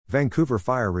Vancouver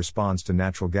fire responds to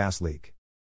natural gas leak.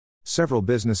 Several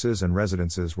businesses and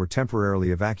residences were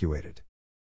temporarily evacuated.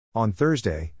 On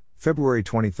Thursday, February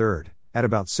 23, at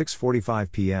about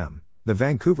 6:45 p.m., the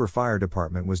Vancouver Fire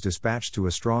Department was dispatched to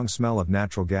a strong smell of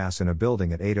natural gas in a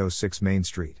building at 806 Main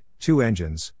Street. 2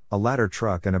 engines, a ladder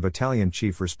truck and a battalion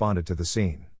chief responded to the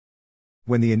scene.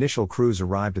 When the initial crews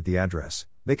arrived at the address,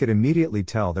 they could immediately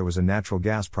tell there was a natural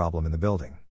gas problem in the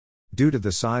building. Due to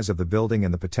the size of the building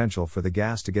and the potential for the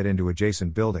gas to get into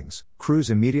adjacent buildings, crews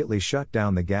immediately shut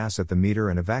down the gas at the meter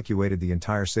and evacuated the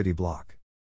entire city block.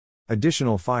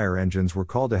 Additional fire engines were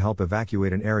called to help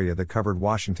evacuate an area that covered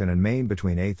Washington and Main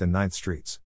between 8th and 9th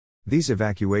Streets. These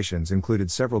evacuations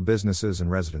included several businesses and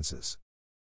residences.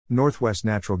 Northwest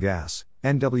Natural Gas,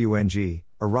 NWNG,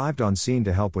 arrived on scene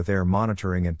to help with air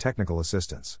monitoring and technical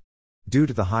assistance. Due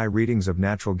to the high readings of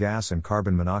natural gas and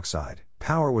carbon monoxide,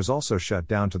 power was also shut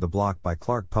down to the block by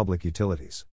Clark Public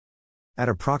Utilities. At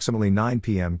approximately 9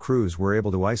 p.m., crews were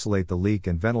able to isolate the leak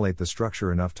and ventilate the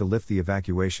structure enough to lift the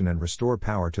evacuation and restore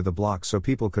power to the block so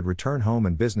people could return home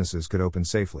and businesses could open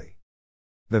safely.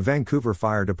 The Vancouver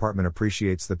Fire Department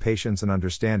appreciates the patience and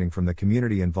understanding from the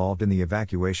community involved in the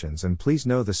evacuations, and please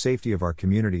know the safety of our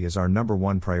community is our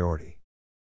 #1 priority.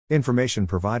 Information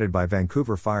provided by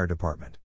Vancouver Fire Department.